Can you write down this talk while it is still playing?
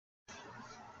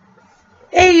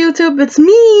Hey YouTube, it's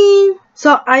me!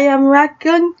 So I am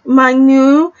rocking my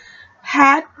new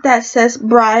hat that says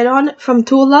bride on it from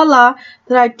Tulala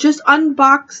that I just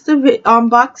unboxed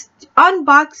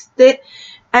it,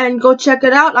 and go check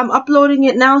it out. I'm uploading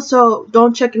it now, so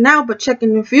don't check it now, but check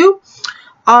in a few.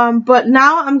 But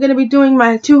now I'm gonna be doing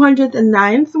my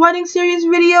 209th wedding series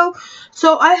video.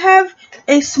 So I have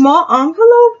a small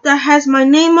envelope that has my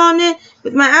name on it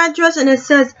with my address, and it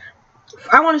says,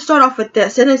 I want to start off with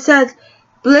this, and it says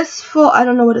blissful, I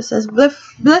don't know what it says,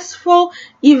 blissful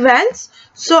events.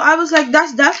 So I was like,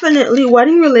 that's definitely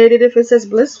wedding related if it says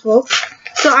blissful.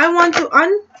 So I want to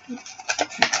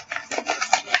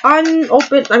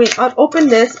open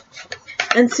this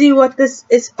and see what this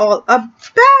is all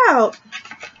about.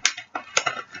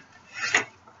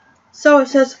 So it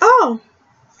says, oh,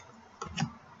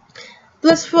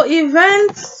 blissful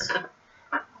events.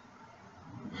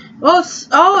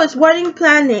 Oh, it's wedding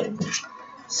planning.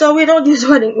 So we don't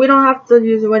have to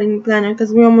use a wedding planner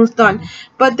because we're almost done.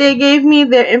 But they gave me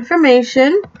their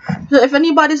information. So if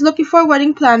anybody's looking for a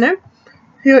wedding planner,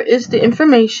 here is the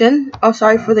information. Oh,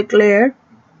 sorry for the glare.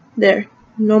 There,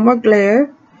 no more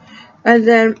glare. And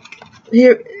then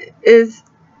here is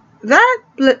that.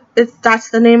 That's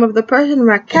the name of the person,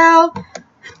 Raquel.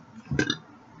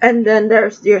 And then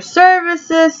there's your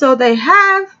services. So they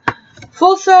have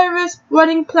full service,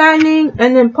 wedding planning,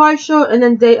 and then partial, and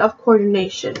then day of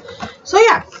coordination. So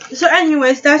yeah, so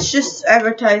anyways, that's just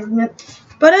advertisement.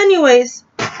 But anyways,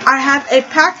 I have a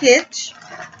package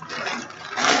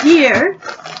here,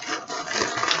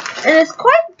 and it's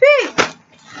quite big.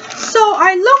 So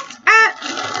I looked at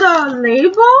the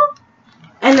label,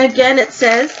 and again it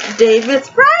says David's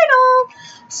Bridal.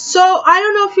 So I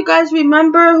don't know if you guys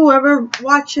remember, whoever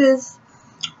watches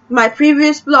my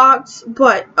previous vlogs,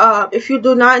 but if you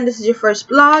do not and this is your first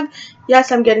vlog, yes,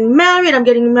 I'm getting married. I'm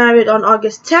getting married on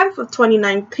August 10th of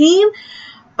 2019,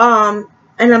 and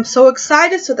I'm so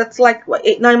excited. So that's like, what,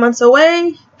 8-9 months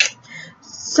away.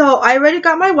 So I already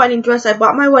got my wedding dress. I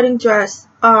bought my wedding dress.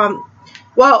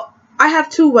 Well, I have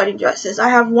two wedding dresses. I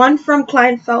have one from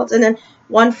Kleinfeld and then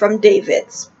one from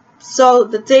David's. So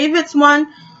the David's one,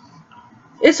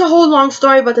 it's a whole long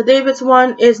story, but the David's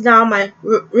one is now my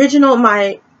original,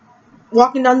 my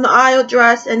walking down the aisle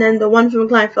dress, and then the one from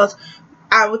Kleinfeld's,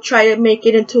 I would try to make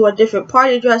it into a different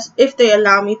party dress if they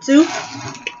allow me to.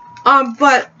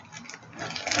 But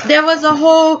there was a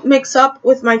whole mix up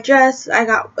with my dress. I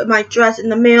got my dress in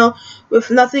the mail with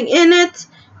nothing in it,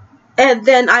 and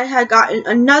then I had gotten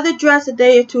another dress a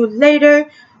day or two later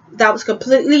that was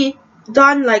completely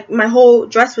done. Like, my whole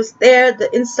dress was there,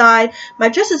 the inside. My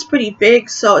dress is pretty big,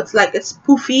 so it's like, it's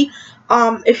poofy.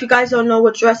 If you guys don't know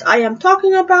what dress I am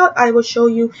talking about, I will show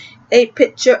you a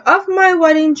picture of my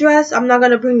wedding dress. I'm not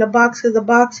gonna bring the box because the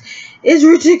box is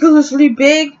ridiculously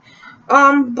big.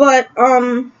 I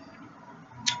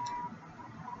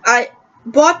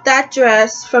bought that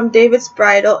dress from David's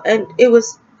Bridal, and it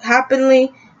was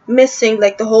happily missing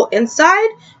like the whole inside.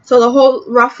 So the whole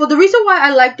ruffle, the reason why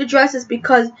I like the dress is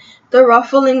because the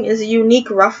ruffling is a unique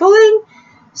ruffling.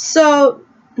 So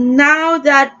now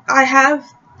that I have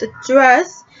the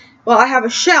dress, well, I have a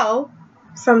shell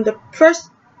from the first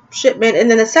shipment,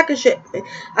 and then the second shipment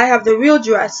I have the real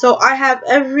dress. So I have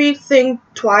everything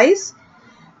twice.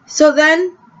 So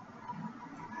then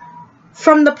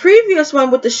from the previous one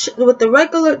with the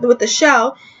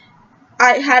shell,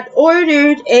 I had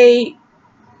ordered a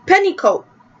pennycoat.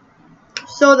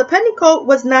 So the pennycoat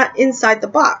was not inside the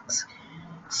box.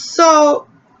 So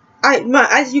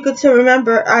as you could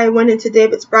remember, I went into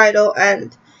David's Bridal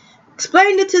and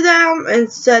explained it to them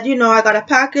and said, you know, I got a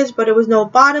package, but there was no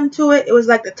bottom to it. It was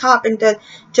like the top and then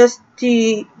just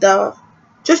the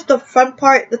front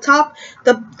part, the top,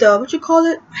 the what you call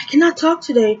it? I cannot talk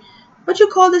today. What you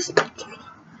call this?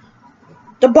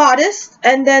 The bodice,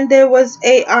 and then there was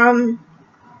a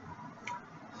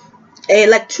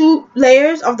like 2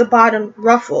 layers of the bottom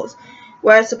ruffles,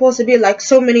 where it's supposed to be like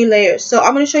so many layers. So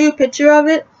I'm gonna show you a picture of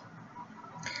it,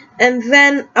 and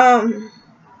then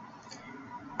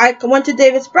I went to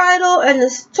David's Bridal and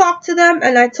just talked to them,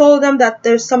 and I told them that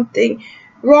there's something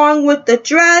wrong with the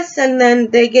dress, and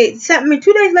then they sent me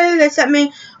 2 days later. They sent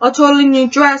me a totally new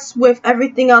dress with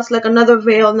everything else, like another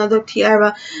veil, another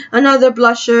tiara, another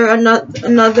blusher,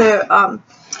 another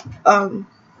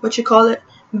what you call it,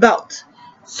 belt.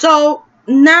 So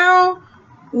now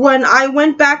when I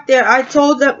went back there, I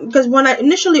told them, because when I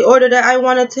initially ordered it, I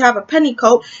wanted to have a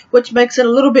pennycoat, which makes it a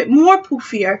little bit more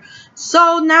poofier.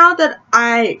 So now that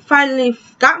I finally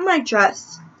got my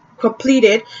dress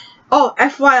completed, oh,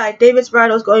 FYI, David's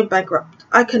Bridal is going bankrupt.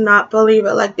 I cannot believe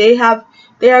it. Like, they are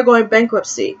going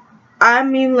bankruptcy. I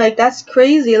mean, like, that's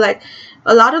crazy. Like,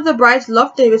 a lot of the brides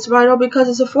love David Smino because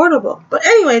it's affordable. But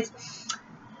anyways,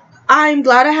 I'm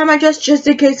glad I have my dress just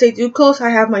in case they do close. I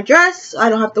have my dress. I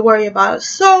don't have to worry about it.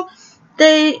 So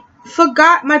they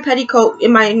forgot my petticoat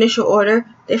in my initial order.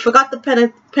 They forgot the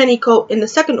petticoat in the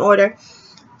second order.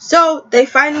 So they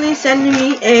finally sent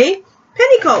me a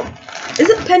petticoat. Is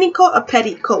it petticoat or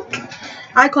petticoat?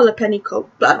 I call it petticoat,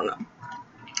 but I don't know.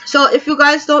 So if you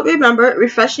guys don't remember,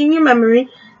 refreshing your memory,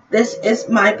 this is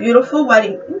my beautiful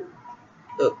wedding.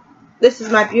 This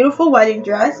is my beautiful wedding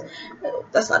dress.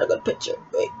 That's not a good picture.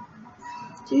 Wait.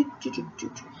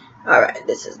 Alright,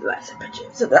 this is the last picture.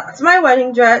 So that's my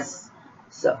wedding dress.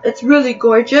 So it's really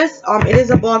gorgeous. It is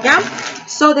a ball gown.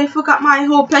 So they forgot my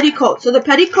whole petticoat. So the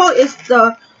petticoat is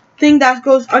the thing that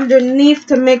goes underneath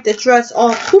to make the dress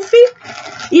all poofy.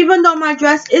 Even though my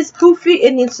dress is poofy,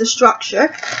 it needs the structure.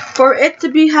 For it to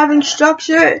be having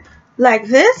structure like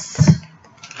this,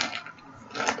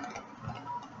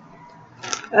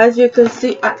 as you can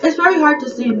see, it's very hard to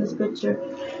see in this picture.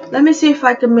 Let me see if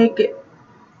I can make it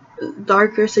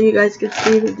darker so you guys can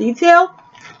see the detail.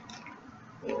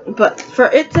 But for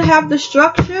it to have the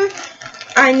structure,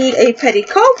 I need a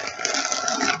petticoat.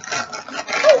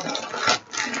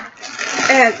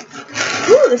 And,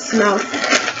 ooh, the smell.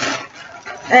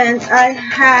 And I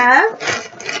have,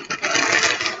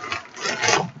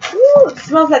 ooh, it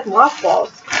smells like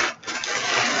mothballs.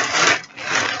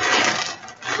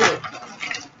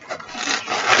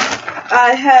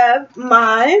 I have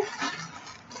my,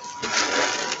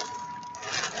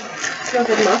 it smells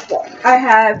like mothballs. I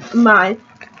have my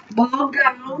ball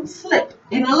gown slip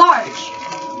in a large.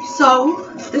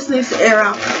 So, this needs to air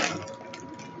out.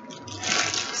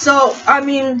 So, I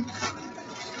mean,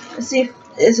 let's see if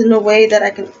there's in a way that I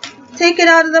can take it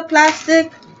out of the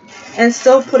plastic and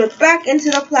still put it back into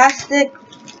the plastic.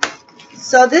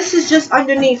 So this is just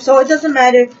underneath, so it doesn't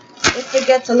matter if it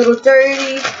gets a little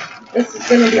dirty. This is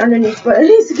going to be underneath, but it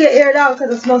needs to get aired out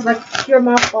because it smells like pure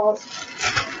mothballs.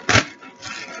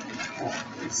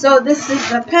 So this is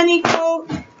the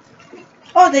petticoat.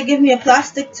 Oh, they give me a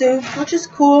plastic too, which is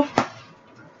cool.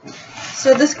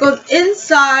 So this goes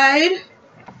inside.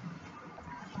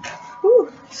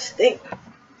 Ooh, stink.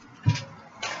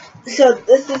 So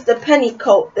this is the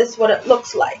petticoat. This is what it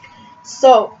looks like.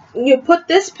 So you put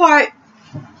this part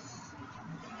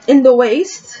in the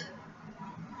waist,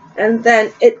 and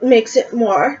then it makes it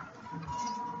more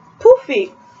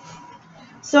poofy.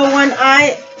 So when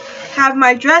I have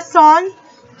my dress on,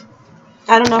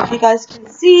 I don't know if you guys can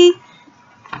see,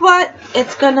 but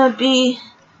it's gonna be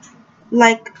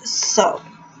like so.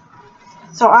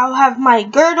 So I'll have my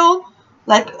girdle,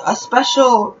 like a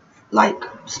special, like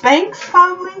Spanx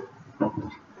probably.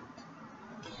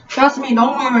 Trust me,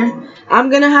 don't worry. I'm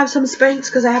gonna have some Spanx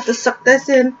because I have to suck this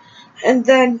in, and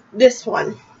then this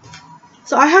one.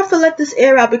 So I have to let this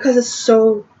air out because it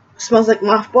smells like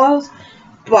mothballs.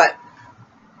 But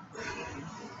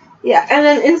yeah, and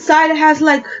then inside it has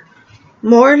like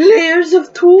more layers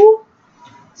of tulle.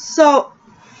 So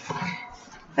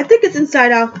I think it's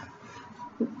inside out.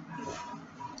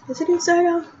 Is it inside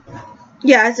out?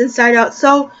 Yeah, it's inside out.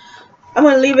 So I'm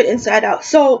going to leave it inside out.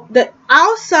 So the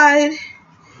outside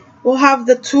will have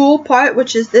the tulle part,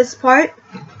 which is this part.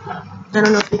 I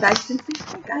don't know if you guys can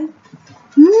see it, guys.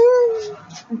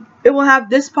 It will have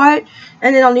this part,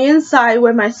 and then on the inside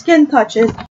where my skin touches,